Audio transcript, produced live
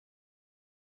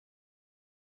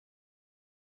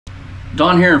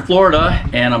Down here in Florida,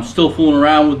 and I'm still fooling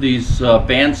around with these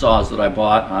band saws that I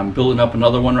bought. I'm building up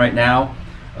another one right now.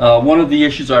 One of the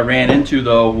issues I ran into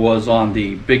though was on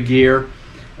the big gear.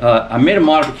 I made a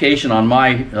modification on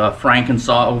my Franken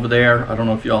saw over there. I don't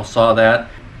know if you all saw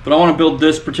that, but I want to build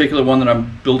this particular one that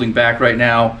I'm building back right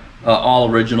now, all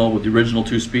original with the original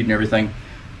 2-speed and everything.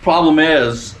 Problem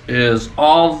is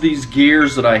all these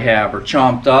gears that I have are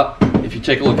chomped up. If you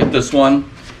take a look at this one,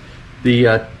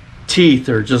 the teeth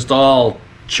are just all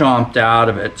chomped out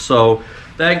of it. So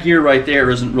that gear right there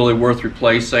isn't really worth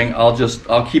replacing.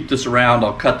 I'll keep this around.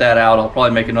 I'll cut that out. I'll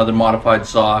probably make another modified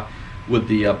saw with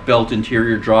the belt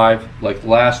interior drive like the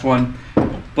last one.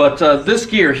 But this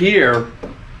gear here,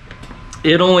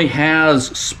 it only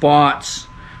has spots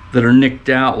that are nicked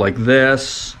out like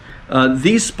this.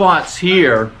 These spots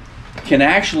here can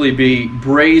actually be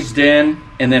brazed in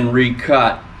and then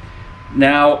recut.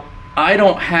 Now, I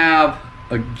don't have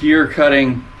a gear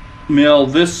cutting mill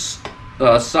this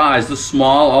size, this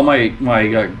small. All my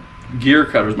gear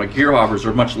cutters, my gear hoppers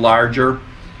are much larger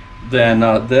than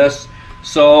this.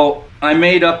 So I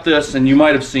made up this, and you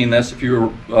might have seen this if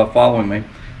you were following me,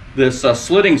 this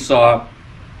slitting saw,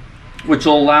 which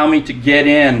will allow me to get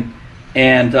in,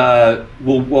 and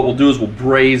what we'll do is we'll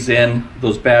braze in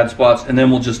those bad spots, and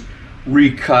then we'll just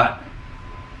recut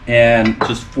and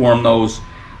just form those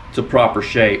to proper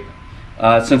shape.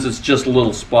 Since it's just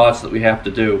little spots that we have to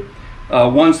do.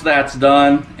 Once that's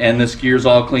done and this gear's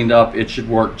all cleaned up, it should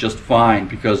work just fine,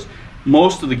 because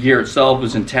most of the gear itself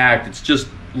is intact. It's just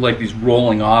like these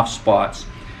rolling off spots.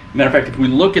 Matter of fact, if we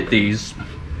look at these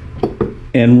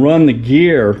and run the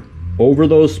gear over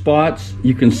those spots,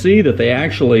 you can see that they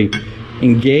actually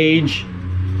engage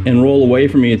and roll away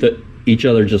from each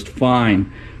other just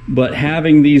fine. But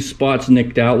having these spots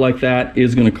nicked out like that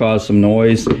is going to cause some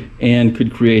noise and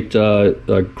could create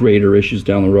greater issues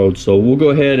down the road. So we'll go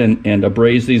ahead and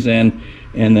braze these in,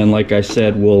 and then, like I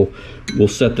said, we'll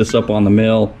set this up on the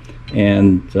mill,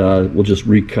 and we'll just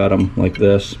recut them like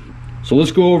this. So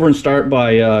let's go over and start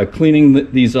by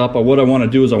cleaning these up. What I want to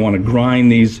do is I want to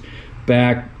grind these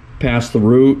back past the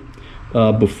root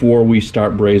before we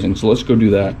start brazing. So let's go do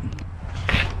that.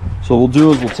 So what we'll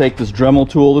do is we'll take this Dremel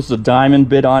tool. This is a diamond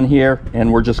bit on here,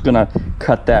 and we're just gonna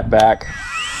cut that back.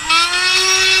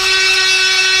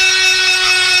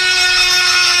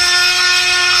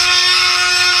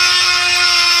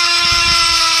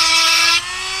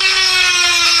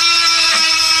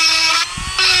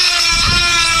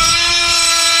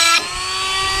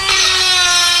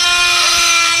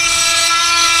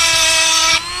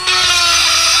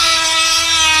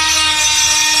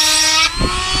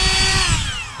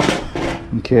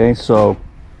 Okay, so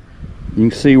you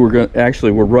can see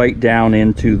we're right down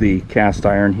into the cast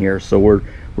iron here, so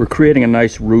we're creating a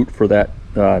nice root for that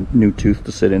new tooth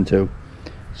to sit into.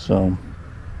 So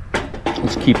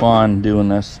let's keep on doing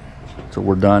this till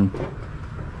we're done.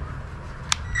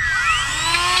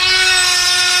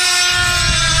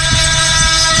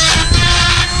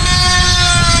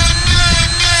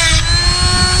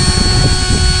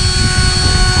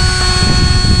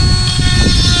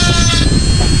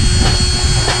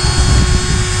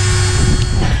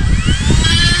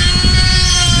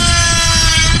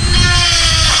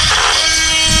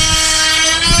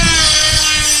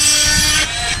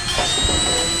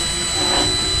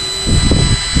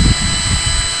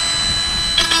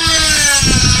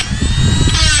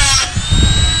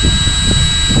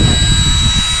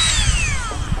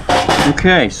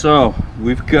 Okay, so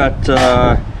we've got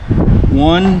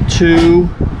 1, 2,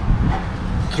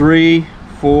 3,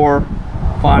 4,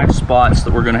 5 spots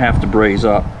that we're going to have to braze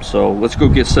up. So let's go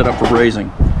get set up for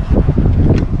brazing.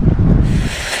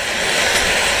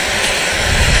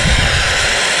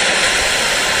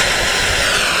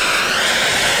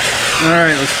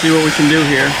 Alright, let's see what we can do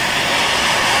here.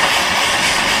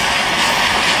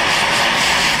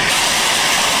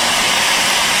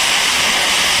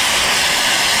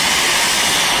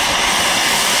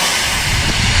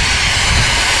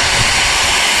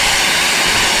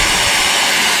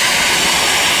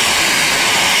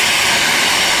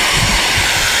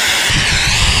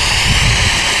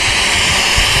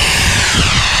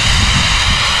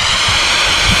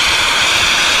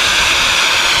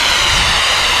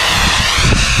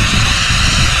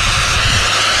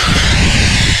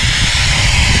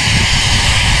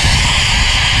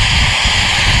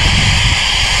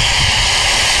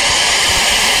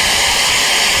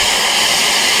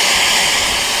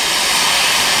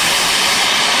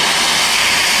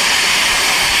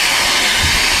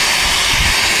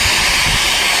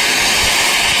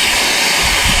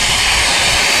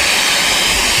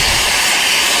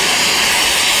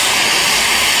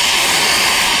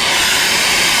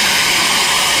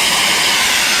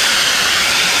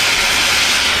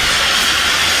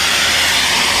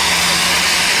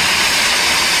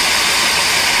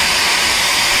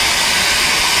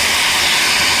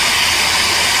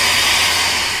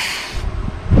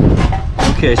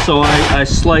 Okay, so I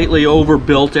slightly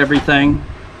overbuilt everything,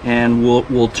 and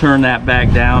we'll turn that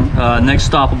back down. Next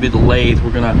stop will be the lathe.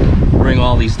 We're gonna bring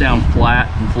all these down flat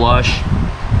and flush,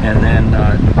 and then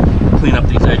clean up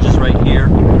these edges right here,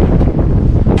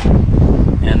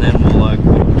 and then we'll go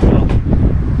to the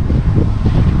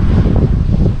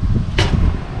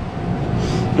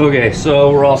mill. Okay,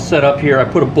 so we're all set up here. I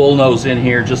put a bull nose in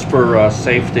here just for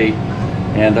safety,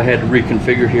 and I had to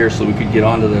reconfigure here so we could get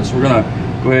onto this. We're gonna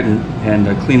go ahead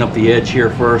and clean up the edge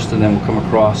here first, and then we'll come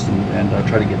across and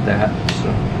try to get that.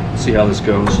 So see how this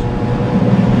goes.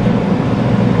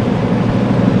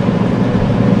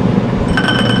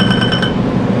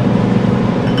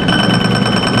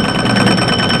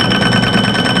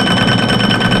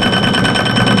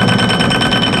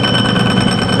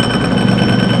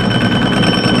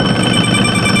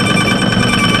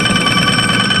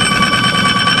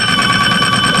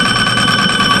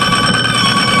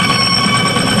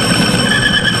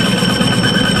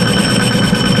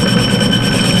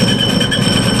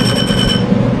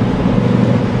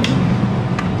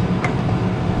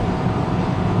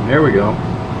 There we go.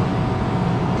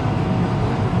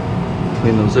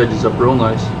 Clean those edges up real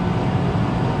nice.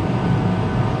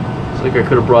 Looks like I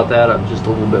could have brought that up just a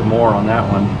little bit more on that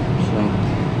one.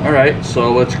 So, all right,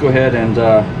 so let's go ahead and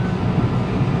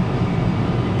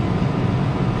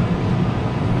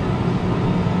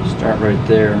start right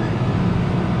there.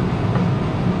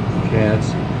 Okay,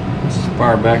 that's as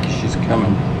far back as she's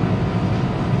coming.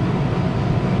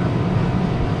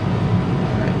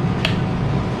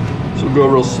 So we'll go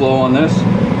real slow on this.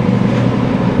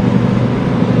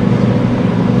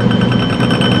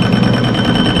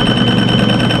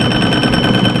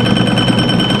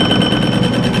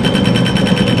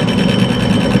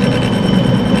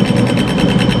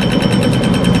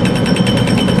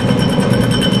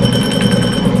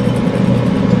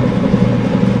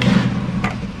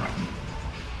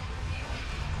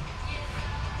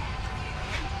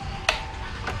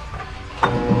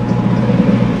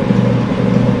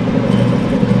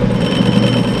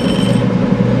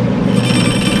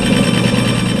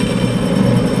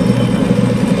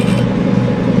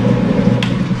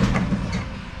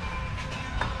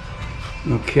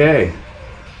 Okay,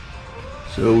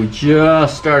 so we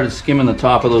just started skimming the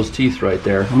top of those teeth right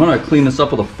there. I'm going to clean this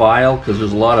up with a file because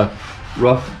there's a lot of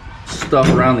rough stuff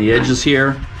around the edges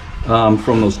here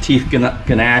from those teeth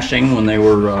ganashing when they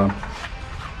were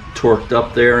torqued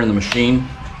up there in the machine.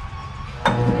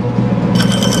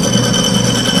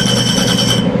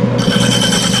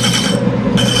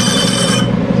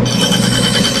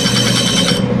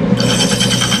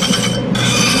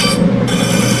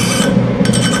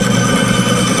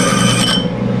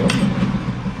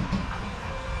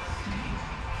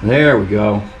 There we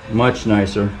go, much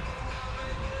nicer.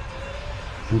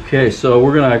 Okay, so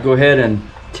we're gonna go ahead and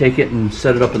take it and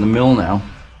set it up in the mill now.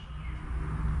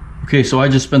 Okay, so I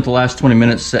just spent the last 20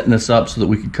 minutes setting this up so that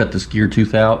we could cut this gear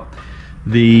tooth out.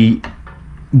 The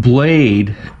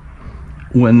blade,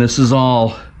 when this is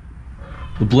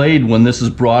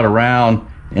brought around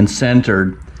and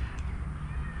centered,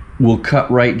 will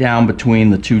cut right down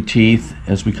between the two teeth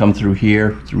as we come through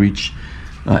here, through each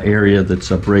area that's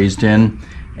brazed in.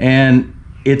 And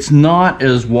it's not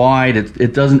as wide,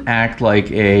 it doesn't act like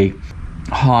a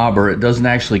hobber, it doesn't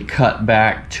actually cut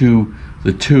back to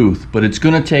the tooth, but it's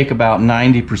going to take about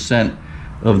 90%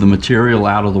 of the material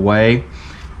out of the way.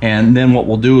 And then what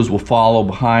we'll do is we'll follow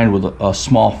behind with a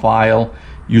small file,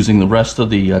 using the rest of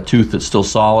the tooth that's still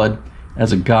solid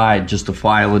as a guide, just to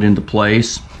file it into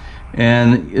place.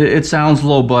 And it sounds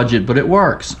low budget, but it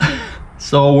works.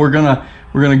 So we're gonna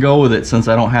go with it, since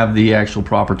I don't have the actual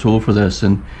proper tool for this,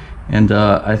 and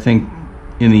I think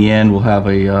in the end we'll have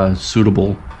a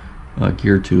suitable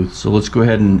gear tooth. So let's go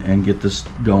ahead and get this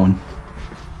going.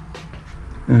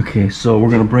 Okay, so we're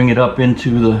gonna bring it up to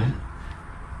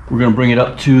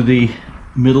the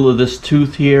middle of this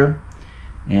tooth here,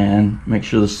 and make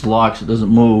sure this locks, it doesn't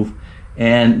move.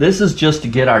 And this is just to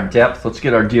get our depth. Let's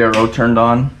get our DRO turned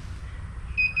on.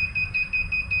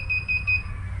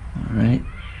 All right.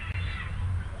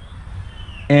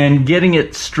 And getting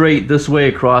it straight this way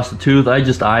across the tooth, I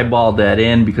just eyeballed that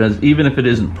in, because even if it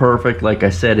isn't perfect, like I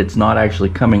said, it's not actually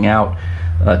coming out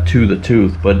to the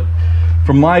tooth. But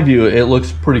from my view, it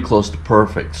looks pretty close to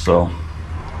perfect. So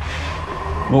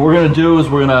what we're gonna do is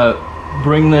we're gonna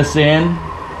bring this in,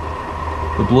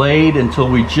 the blade, until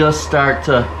we just start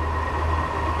to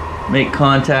make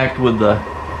contact with the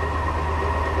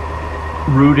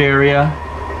root area.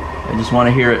 I just want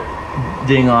to hear it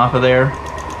ding off of there.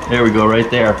 There we go, right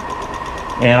there.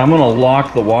 And I'm going to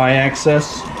lock the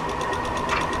y-axis.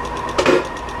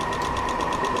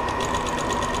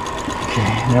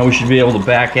 Okay. now we should be able to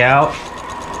back out.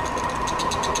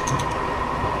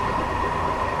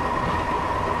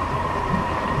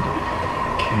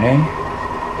 Okay,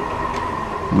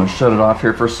 I'm going to shut it off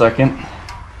here for a second.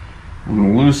 I'm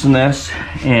going to loosen this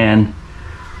and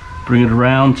bring it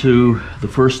around to the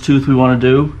first tooth we want to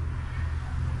do.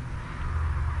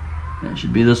 That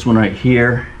should be this one right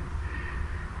here.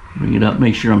 Bring it up,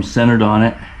 make sure I'm centered on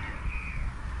it.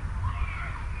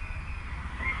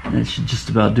 That should just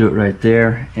about do it right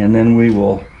there. And then we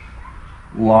will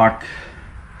lock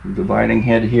the dividing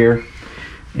head here.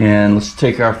 And let's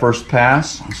take our first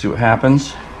pass and see what happens.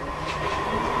 So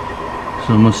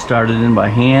I'm going to start it in by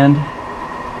hand,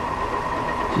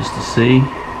 just to see.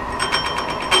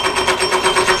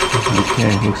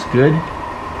 Okay, looks good.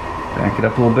 Back it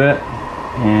up a little bit.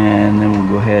 And then we'll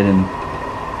go ahead and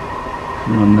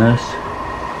run this.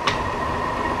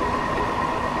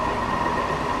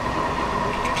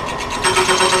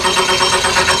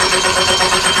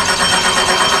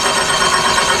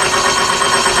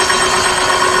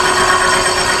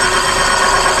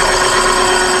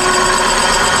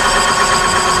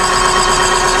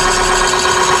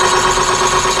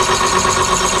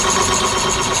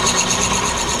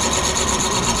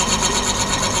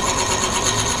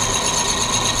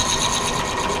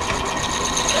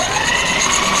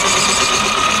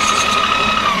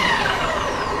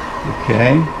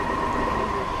 Okay,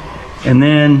 and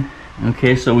then,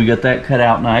 okay, so we got that cut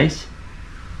out nice.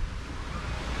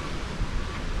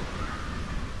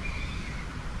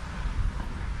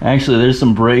 Actually, there's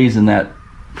some braze in that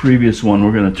previous one.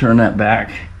 We're going to turn that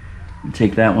back and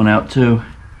take that one out too.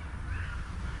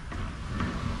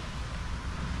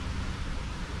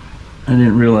 I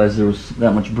didn't realize there was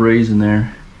that much braze in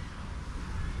there.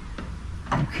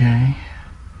 Okay.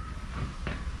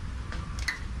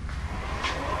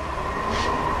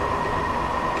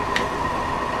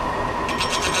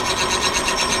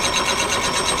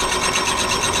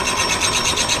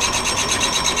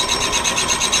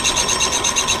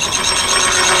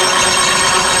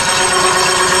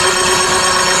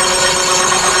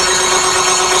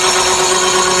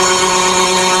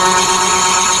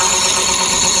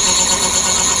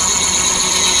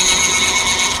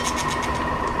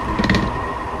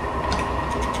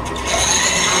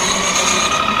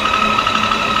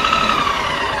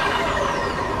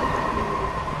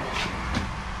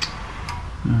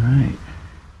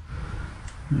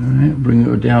 Alright, bring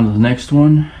it down to the next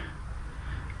one,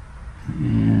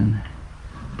 and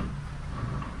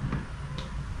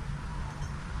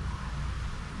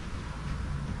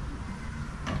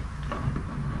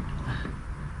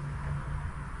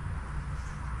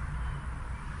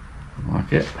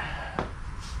lock it.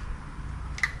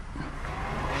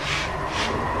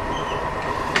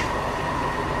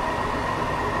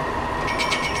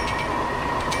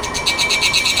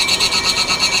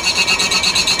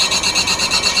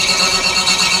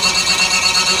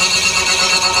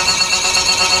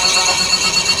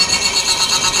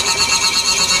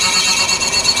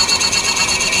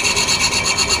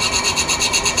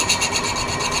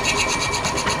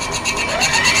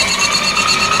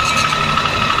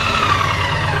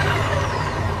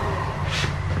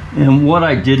 And what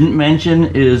I didn't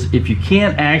mention is, if you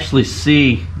can't actually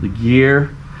see the gear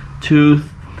tooth,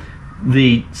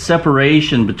 the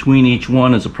separation between each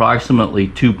one is approximately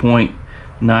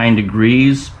 2.9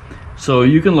 degrees. So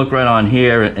you can look right on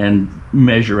here and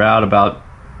measure out about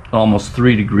almost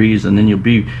 3 degrees, and then you'll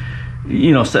be,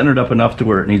 you know, centered up enough to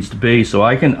where it needs to be. So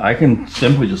I can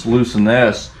simply just loosen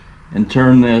this and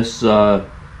turn this 2.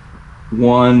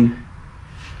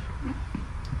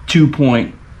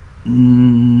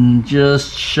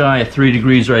 Just shy of 3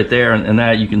 degrees right there, and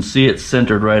that you can see it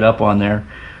centered right up on there.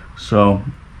 So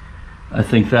I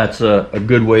think that's a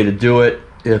good way to do it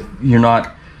if you're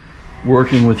not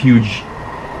working with huge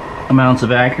amounts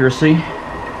of accuracy.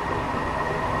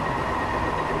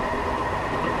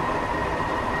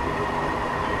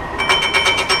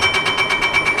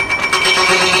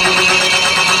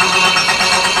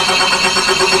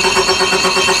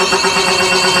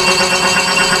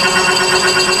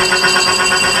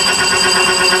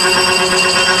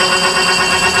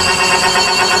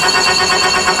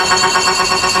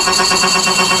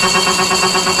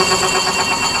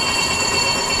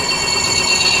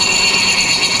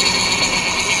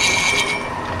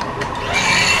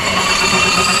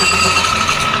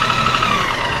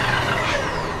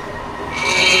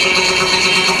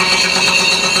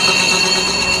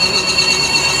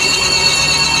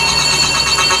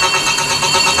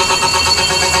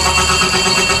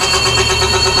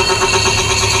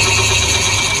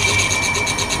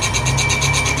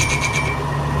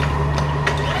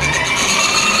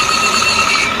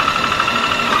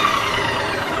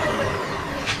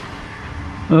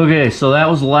 Okay, so that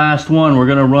was the last one. We're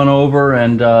gonna run over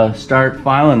and start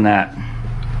filing that.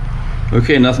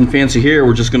 Okay, nothing fancy here.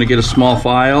 We're just gonna get a small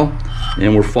file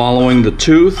and we're following the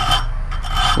tooth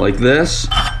like this,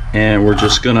 and we're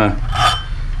just gonna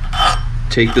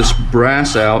take this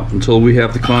brass out until we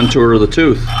have the contour of the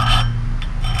tooth.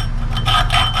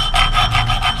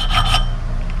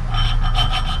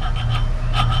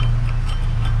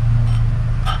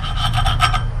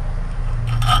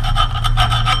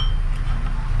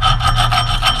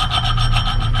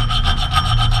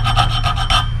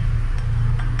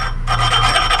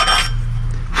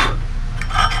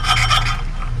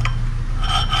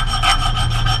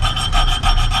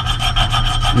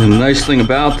 And the nice thing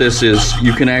about this is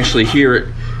you can actually hear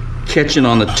it catching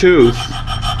on the tooth,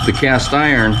 the cast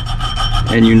iron,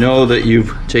 and you know that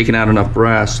you've taken out enough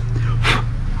brass.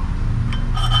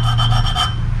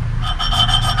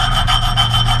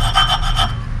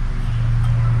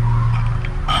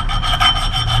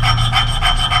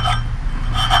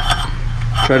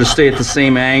 Try to stay at the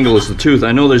same angle as the tooth.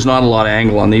 I know there's not a lot of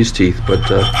angle on these teeth, but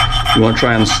you want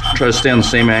to try to stay on the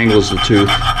same angle as the tooth.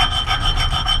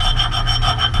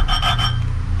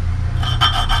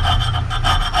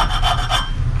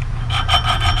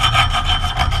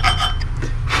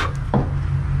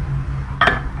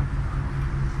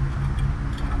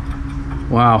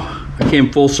 Wow, I came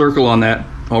full circle on that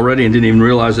already and didn't even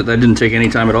realize that didn't take any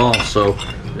time at all. So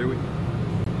there we go.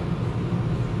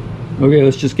 Okay,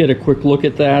 let's just get a quick look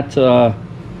at that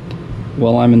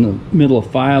while I'm in the middle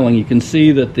of filing. You can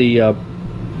see that the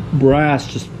brass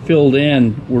just filled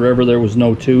in wherever there was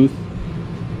no tooth,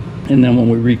 and then when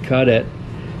we recut it,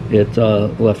 it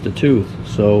left a tooth.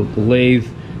 So the lathe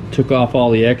took off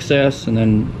all the excess, and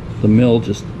then the mill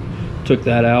just took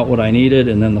that out, what I needed,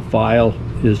 and then the file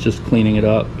is just cleaning it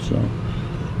up. So,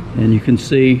 and you can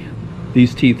see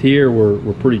these teeth here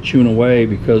were pretty chewed away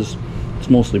because it's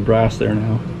mostly brass there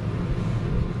now.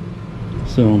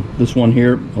 So this one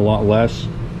here, a lot less.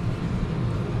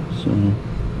 So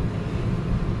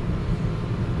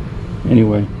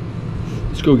anyway,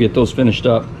 let's go get those finished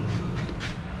up.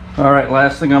 All right,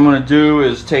 last thing I'm going to do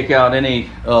is take out any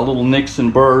little nicks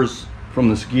and burrs from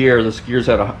this gear. This gear's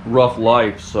had a rough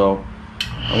life, so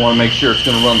I want to make sure it's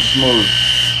going to run smooth.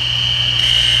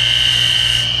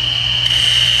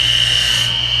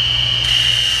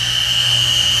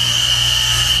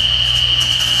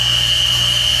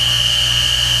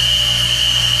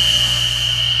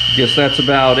 Guess that's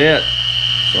about it.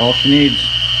 That's all she needs.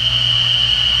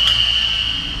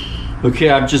 Okay,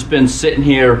 I've just been sitting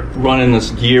here running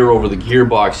this gear over the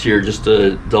gearbox here just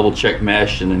to double check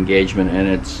mesh and engagement, and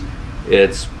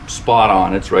it's spot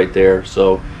on. It's right there.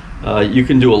 So you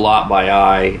can do a lot by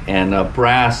eye, and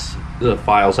brass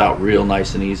files out real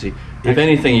nice and easy. If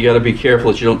anything, you got to be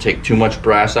careful that you don't take too much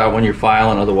brass out when you're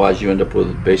filing, otherwise you end up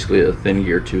with basically a thin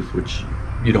gear tooth, which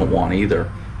you don't want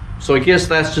either. So I guess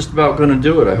that's just about going to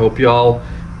do it. I hope y'all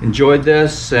enjoyed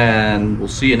this, and we'll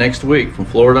see you next week. From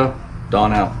Florida,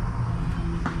 Don out.